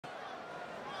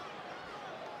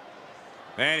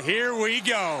And here we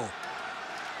go.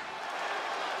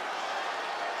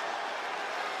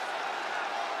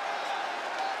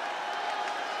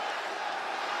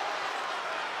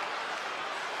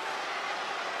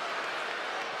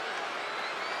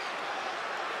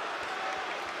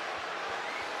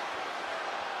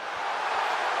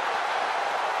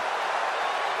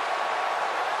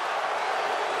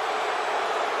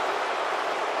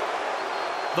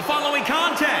 The following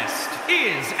contest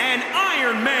is an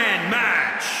Iron Man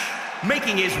match.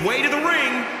 Making his way to the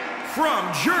ring from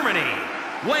Germany,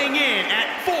 weighing in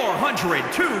at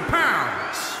 402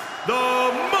 pounds, the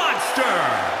Monster.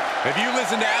 If you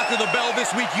listen to After the Bell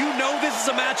this week, you know this is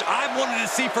a match I've wanted to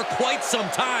see for quite some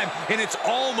time, and it's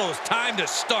almost time to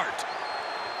start.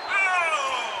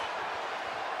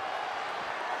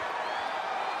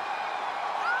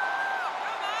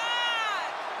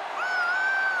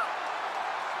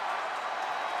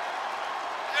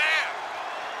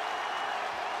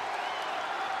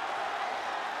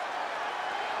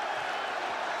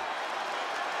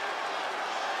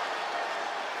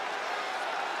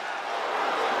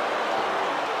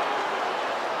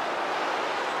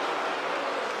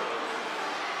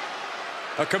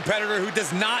 A competitor who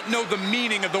does not know the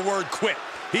meaning of the word quit.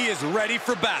 He is ready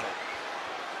for battle.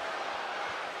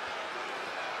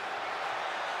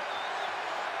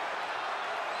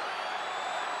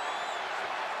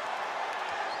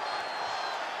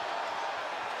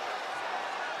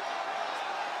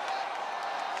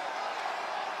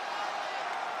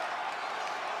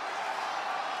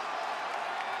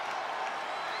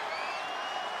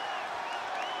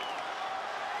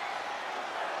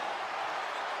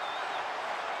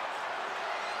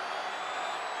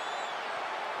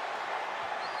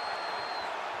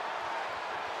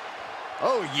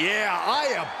 Oh yeah,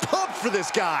 I am pumped for this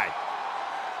guy.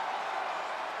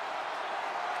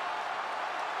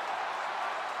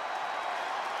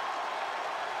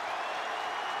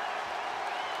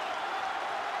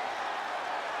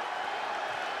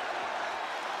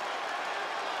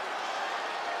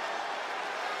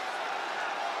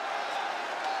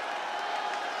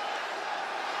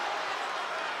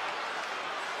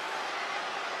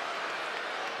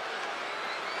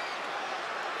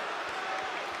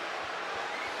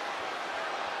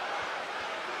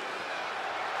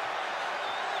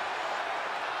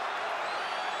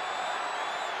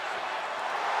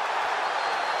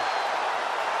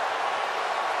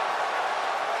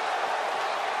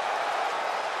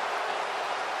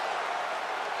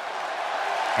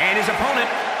 And his opponent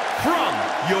from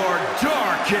your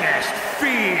darkest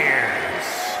fears,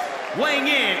 weighing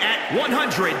in at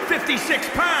 156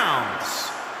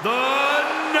 pounds, the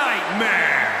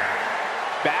Nightmare.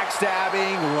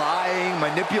 Backstabbing, lying,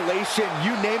 manipulation,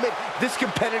 you name it, this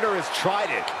competitor has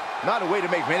tried it. Not a way to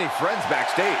make many friends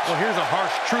backstage. Well, here's a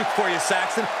harsh truth for you,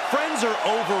 Saxton. Friends are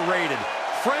overrated.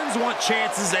 Friends want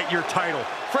chances at your title.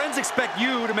 Friends expect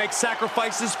you to make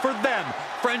sacrifices for them.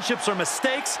 Friendships are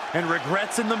mistakes and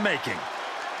regrets in the making.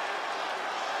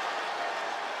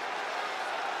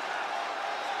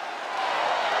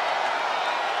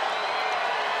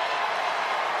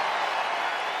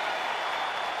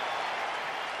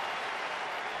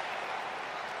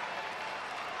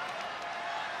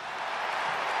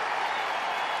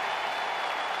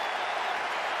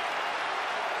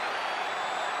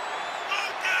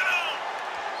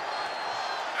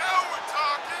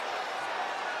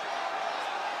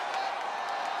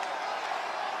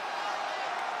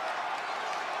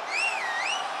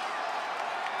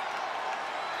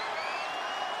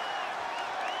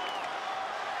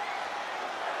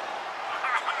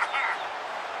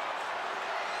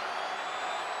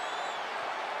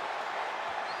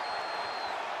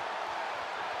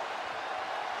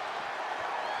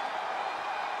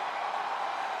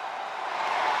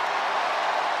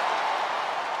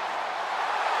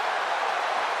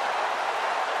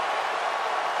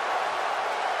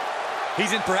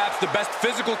 He's in perhaps the best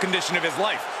physical condition of his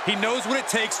life. He knows what it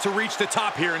takes to reach the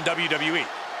top here in WWE.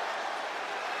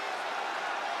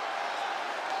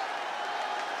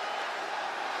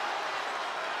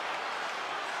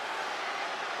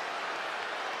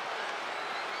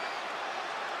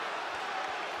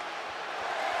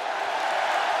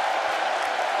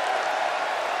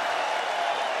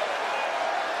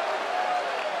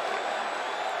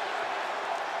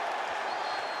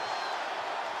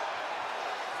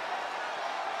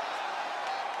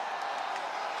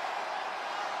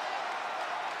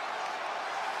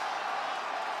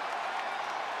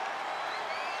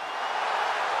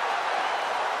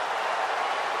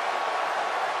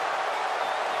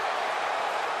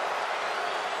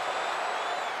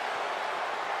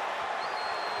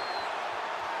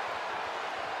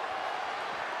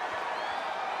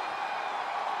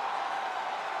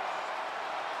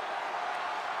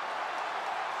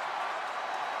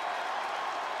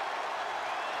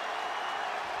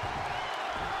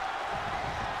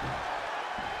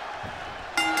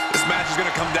 is going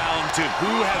to come down to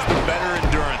who has the better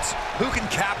endurance, who can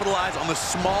capitalize on the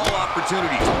small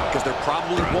opportunities, because there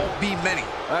probably won't be many.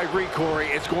 I agree, Corey.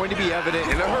 It's going to be evident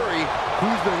in a hurry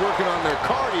who's been working on their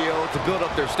cardio to build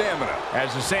up their stamina.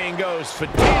 As the saying goes,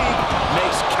 fatigue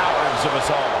makes cowards of us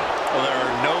all. Well, there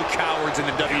are no cowards in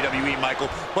the WWE,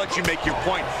 Michael, but you make your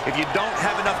point. If you don't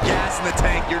have enough gas in the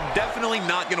tank, you're definitely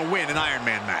not going to win an Iron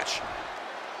Man match.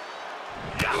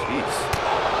 Jeez.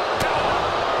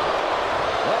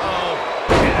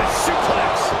 And a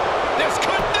suplex. This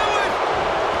could do it.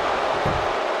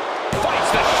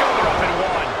 Fights the shoulder up and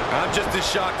one. I'm just as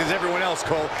shocked as everyone else,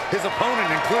 Cole, his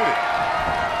opponent included.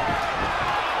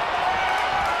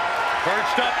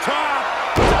 Perched up top.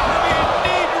 Diving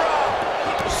knee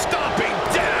drop. Stomping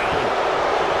down.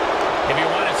 If you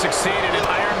want to succeed in an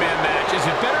Iron Man match, is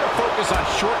it better to focus on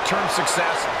short-term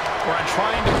success or on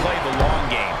trying to play the long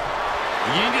game?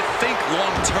 You need to think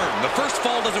long-term. The first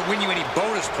fall doesn't win you any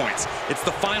bonus points. It's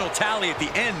the final tally at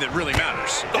the end that really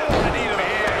matters. Oh, the knee to the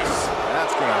face. That's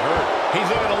going to hurt. He's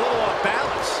looking a little off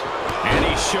balance. And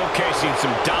he's showcasing some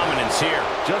dominance here.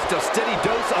 Just a steady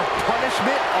dose of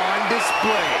punishment on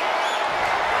display.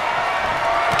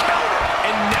 Counter.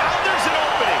 And now there's an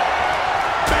opening.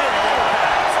 Big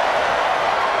impact.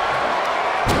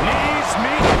 Knees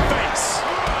meet face.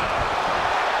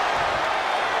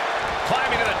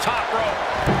 Climbing to the top rope.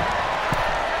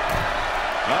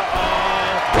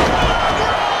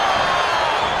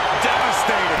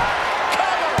 Devastating.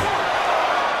 Cover.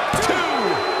 Two.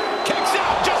 Kicks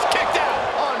out. Just kicked out.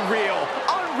 Unreal.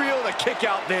 Unreal to kick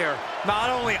out there. Not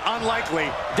only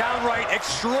unlikely, downright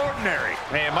extraordinary.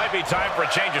 Man, it might be time for a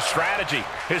change of strategy.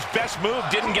 His best move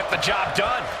didn't get the job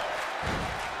done.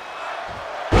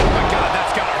 Oh my God,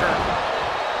 that's gotta hurt.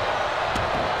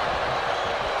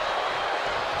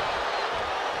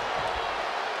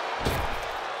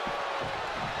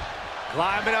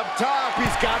 Climbing up top.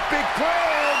 He's got big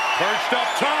plans. Perched up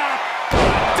top.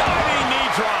 Diving knee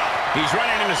drop. He's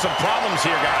running into some problems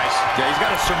here, guys. Yeah, he's got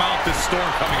to surmount this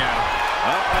storm coming at him.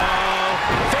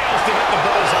 Fails to hit the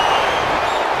bullseye.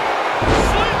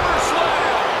 Sleeper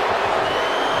slam!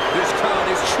 This crowd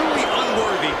is truly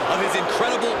unworthy of his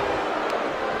incredible...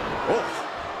 Oh,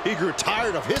 he grew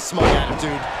tired of his smug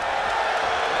attitude.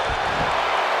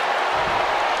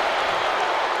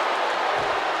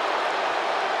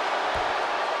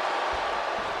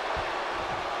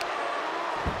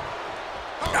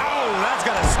 Oh, that's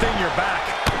got to sting your back.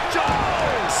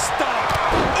 Oh, stop.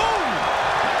 Boom!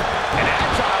 An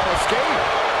agile escape.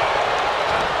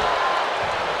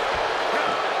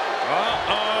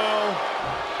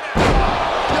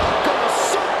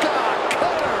 Yokosuka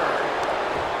cutter.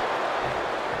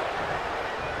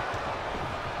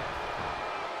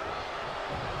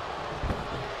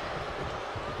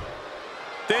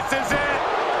 This is it.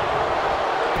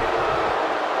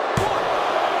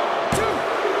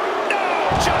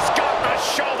 Just got the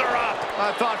shoulder up.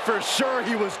 I thought for sure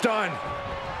he was done.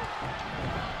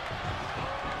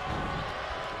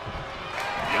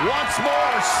 Once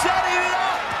more, setting it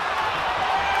up.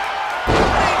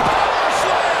 Running power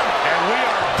slam. And we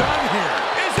are done here.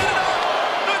 Is it enough?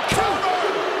 The cover.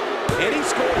 And he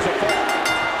scores a fall.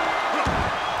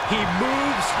 He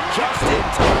moves just in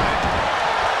time.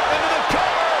 Into the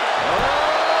cover.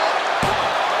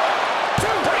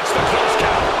 Breaks the close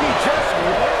count. He just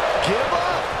won't give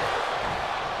up.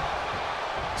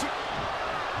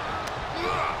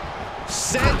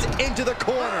 Sent into the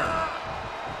corner.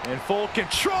 In full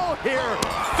control here.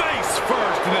 Face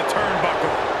first in the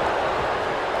turnbuckle.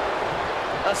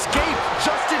 Escape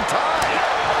just in time.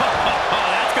 Oh,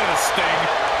 that's going to sting.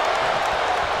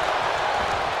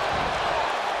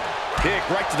 Kick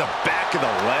right to the back of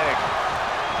the leg.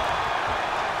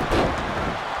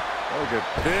 Look at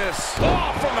this.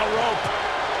 Oh, from the rope.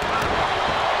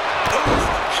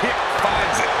 Kick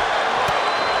finds it.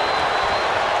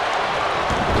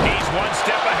 He's one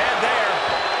step ahead there.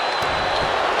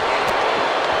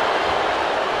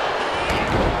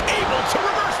 Able to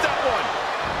reverse that one.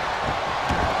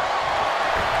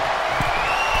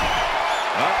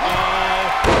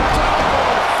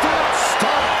 Foot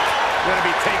stomp. Gonna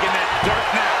be taking that dirt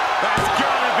now. That's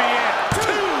gonna be it.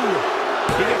 Two.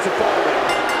 He gets a fall there.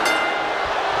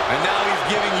 And now he's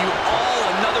giving you all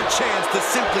another chance to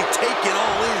simply take it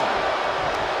all in.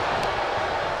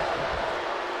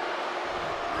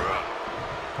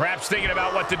 Perhaps thinking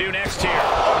about what to do next here.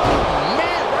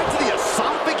 Man, right to the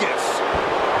esophagus.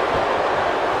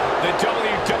 The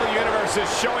WWE Universe is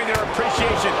showing their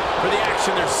appreciation for the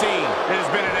action they're seeing. It has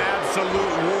been an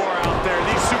absolute war out there.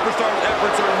 These superstars'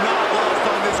 efforts are not lost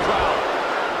on this crowd.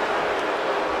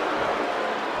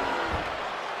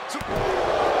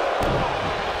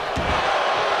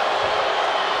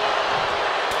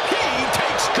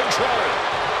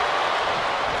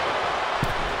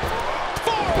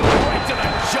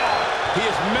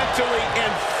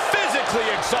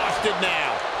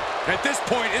 At this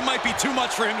point, it might be too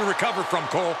much for him to recover from,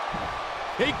 Cole.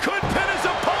 He could pin his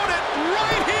opponent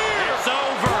right here. It's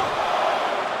over.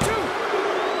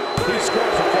 He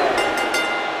scores a fall.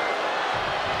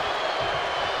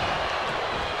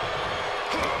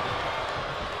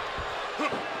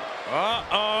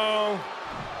 Uh-oh.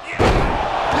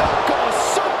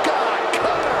 Yokosuka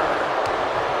cutter.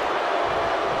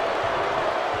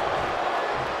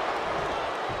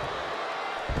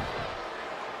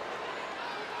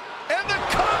 And the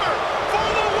cover for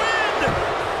the win.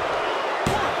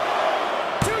 1,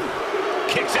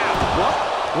 2. Kicks out. What?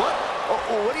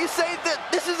 What do you say?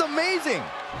 This is amazing.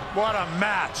 What a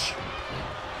match.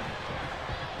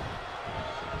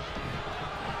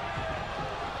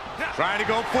 Trying to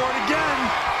go for it again.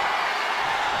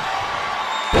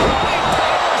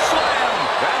 Power slam.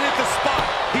 That hit the spot.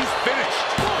 He's finished.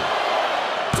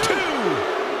 2.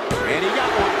 And he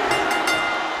got one.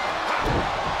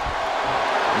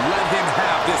 Let him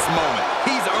have this moment.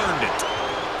 He's earned it.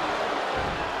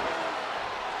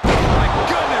 My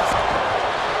goodness.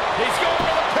 He's going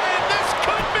for the pin. This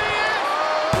could be it.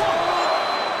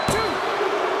 1, 2.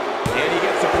 And he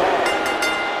gets the fall.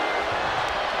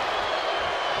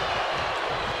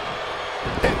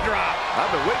 Pin drop.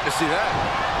 I've been waiting to see that.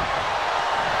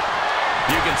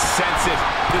 You can sense it.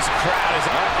 This crowd is...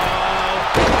 I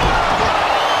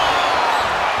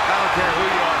don't care who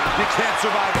you are. You can't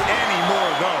survive any more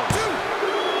of those.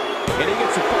 And he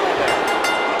gets a fall there.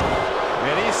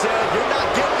 And he said, "You're not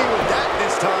getting me with that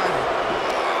this time."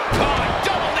 Oh,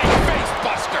 double knee face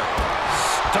buster.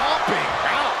 Stomping.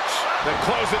 Ouch. The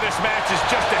close of this match is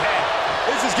just ahead.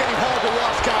 This is getting hard to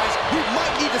watch, guys. We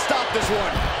might need to stop this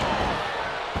one.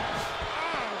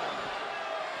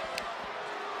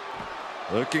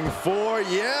 Looking for,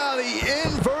 the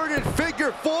inverted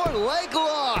figure 4 leg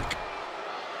lock.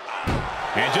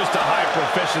 And just a high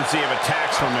proficiency of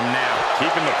attacks from him now.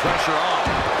 Keeping the pressure on.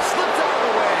 Slips out of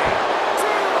the way.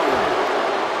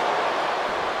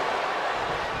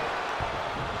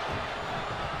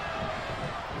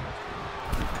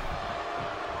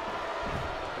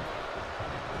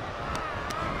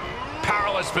 2.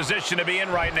 Powerless position to be in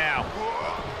right now.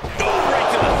 Oh,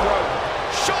 right to the throat.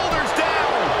 Shoulders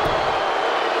down.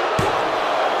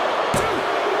 2.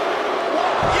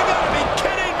 What? You gotta be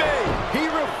kidding me. He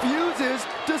refuses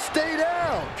to stay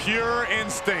down. Pure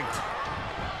instinct.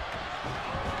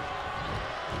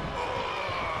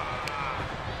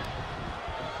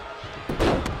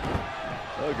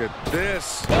 Look at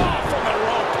this. Oh, from the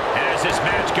rope. And as this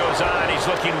match goes on, he's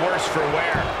looking worse for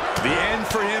wear. The end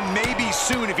for him may be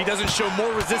soon if he doesn't show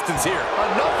more resistance here.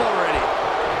 Enough already.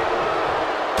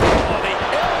 Oh, the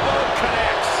elbow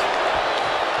connects.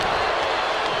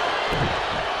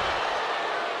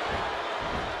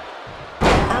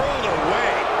 Hurled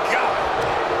away. God.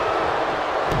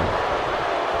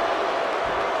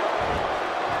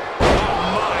 Oh,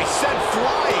 my. Sent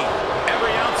flying.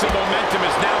 Every ounce of momentum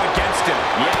is now against him.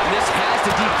 Yeah, and this has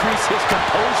to decrease his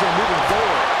composure moving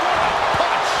forward.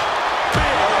 Punch. Big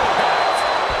impact.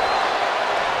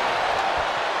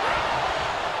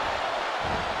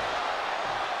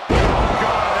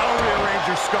 God, that'll rearrange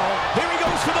your skull. Here he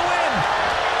goes for the win.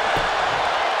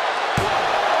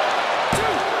 2.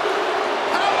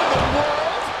 How in the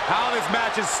world? How this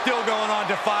match is still going on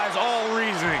defies all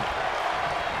reasoning.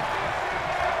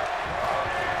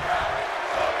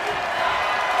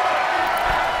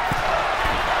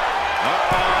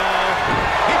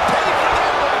 He paid for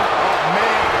that one. Oh,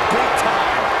 man, big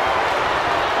time.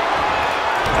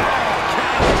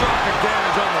 Catastrophic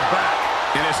damage on the back.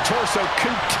 And his torso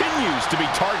continues to be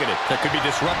targeted. That could be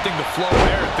disrupting the flow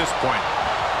there at this point.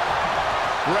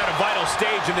 We're at a vital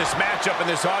stage in this matchup, and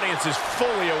this audience is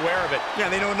fully aware of it. Yeah,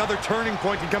 they know another turning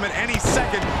point can come at any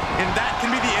second, and that can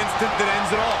be the instant that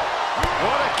ends it all.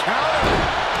 What a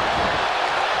counter.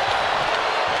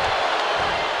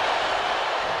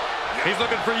 He's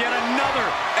looking for yet another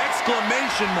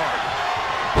exclamation mark.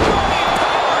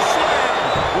 Power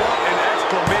slam! What an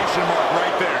exclamation mark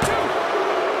right there.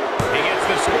 He gets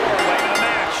the score late in the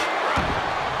match.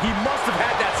 He must have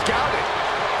had that scouted.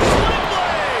 Split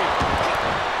blade!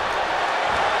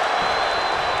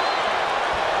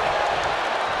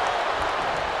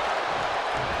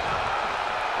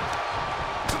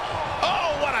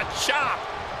 Oh, what a chop!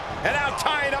 And now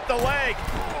tying up the leg.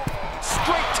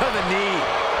 Straight to the knee.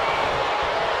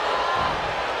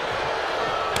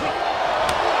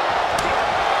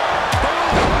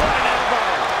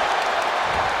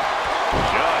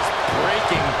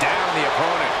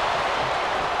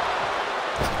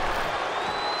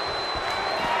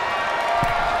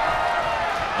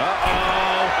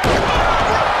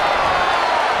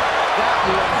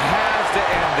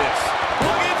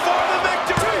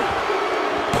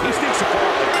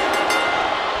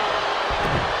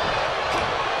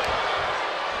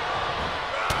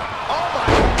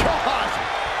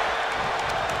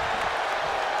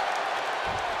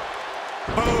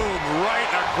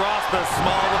 across the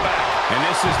small of the back. And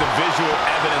this is the visual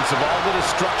evidence of all the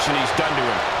destruction he's done to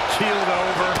him. Keeled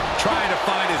over, trying to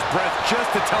find his breath just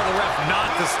to tell the ref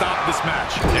not to stop this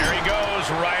match. There he goes,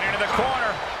 right into the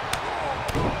corner.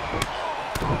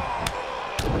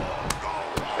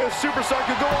 This superstar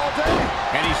could go all day.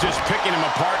 And he's just picking him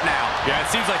apart now. Yeah, it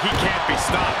seems like he can't be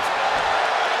stopped.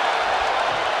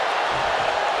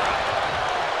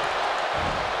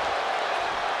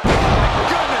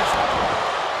 Goodness.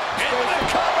 Into the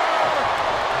cover.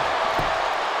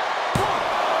 1,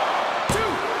 2.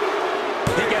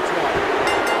 He gets one.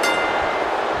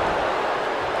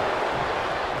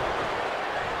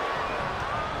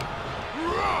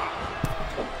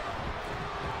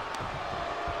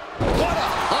 What a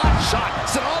hot shot.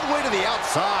 Sent all the way to the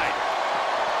outside.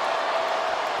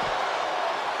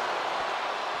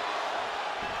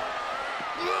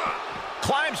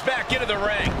 Climbs back into the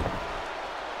ring.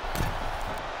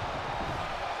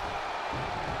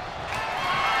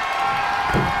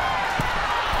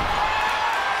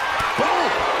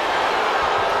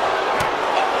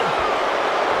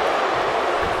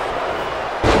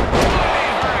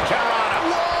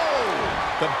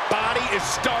 The body is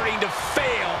starting to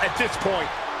fail at this point.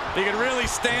 He can really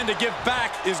stand to give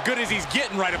back as good as he's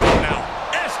getting right about now.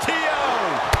 STO!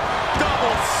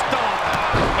 Double stomp.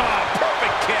 Oh,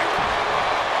 perfect kick.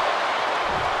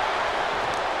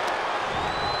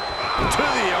 To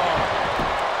the arm.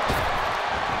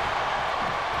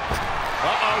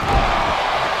 Uh-oh.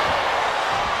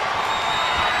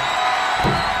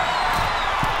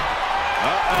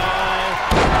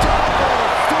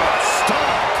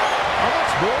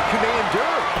 More can they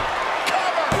endure?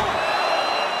 Cover!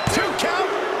 2 count!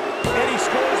 And he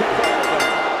scores a fall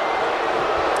there.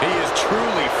 He is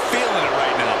truly feeling it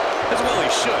right now. As well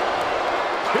he should.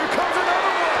 Here comes another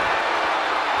one!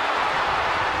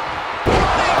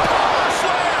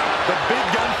 Slam! The big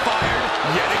gun fired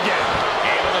yet again.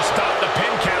 Able to stop the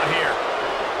pin count here.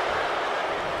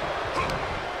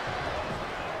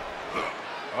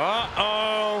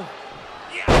 Uh-oh.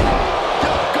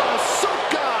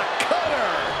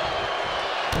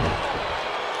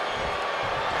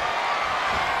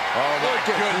 Oh, my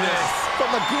goodness.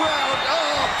 From the ground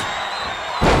up.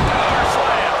 Power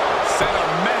slam. Sent a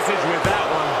message with that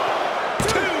one.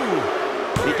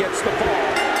 2. He gets the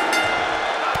ball.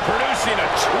 Producing a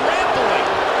trampling.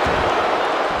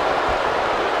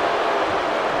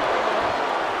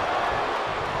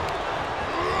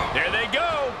 There they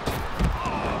go.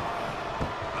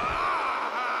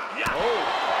 Oh.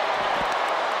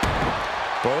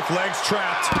 Both legs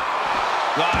trapped.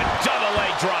 Double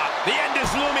leg drop. The end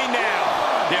is looming now.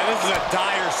 Yeah, this is a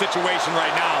dire situation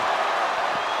right now.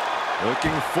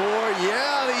 Looking for,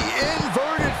 yeah, the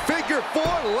inverted figure 4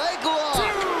 leg lock.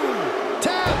 2.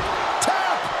 Tap,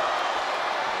 tap.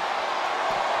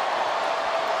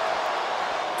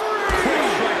 3. Quick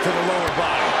strike to the lower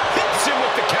body. Hits him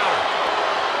with the counter.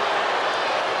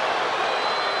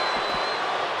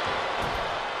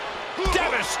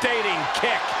 Devastating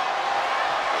kick.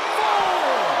 4.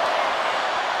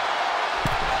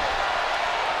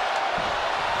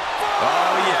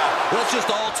 Oh, yeah. Let's just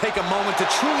all take a moment to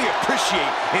truly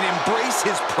appreciate and embrace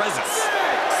his presence. 6.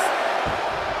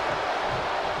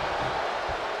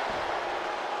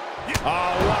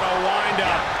 Oh, what a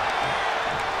wind-up.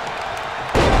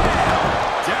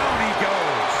 Down he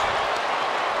goes.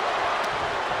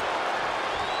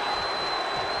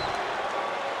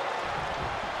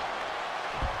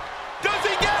 Does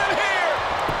he get him here?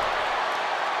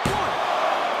 1,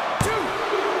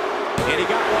 2. And he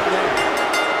got one there.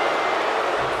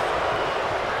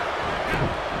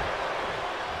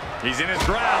 He's in his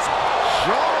grasp.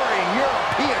 Jarring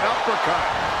European uppercut.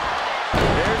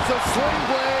 There's the sling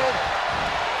blade.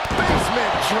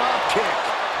 Basement drop kick.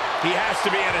 He has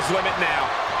to be at his limit now.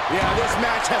 Yeah, this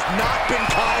match has not been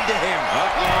kind to him.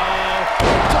 Uh-oh.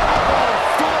 Double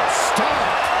foot stomp.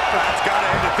 That's got to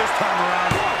end it this time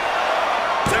around.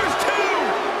 There's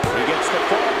 2. He gets the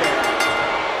fall there.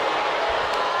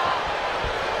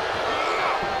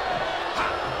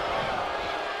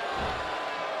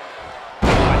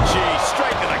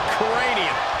 Straight to the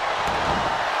cranium.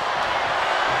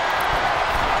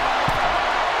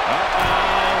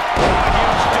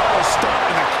 Huge double stomp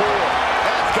in the core.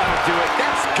 That's got to do it.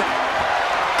 That's got.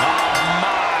 Oh,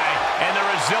 my. And the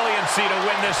resiliency to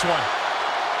win this one.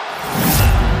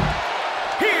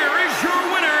 Here is your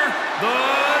winner, the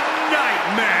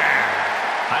Nightmare.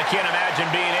 I can't imagine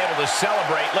being able to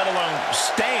celebrate, let alone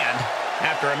stand,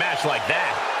 after a match like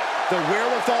that. The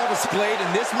wherewithal displayed in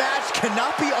this match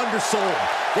cannot be undersold.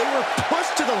 They were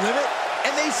pushed to the limit,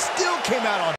 and they still came out on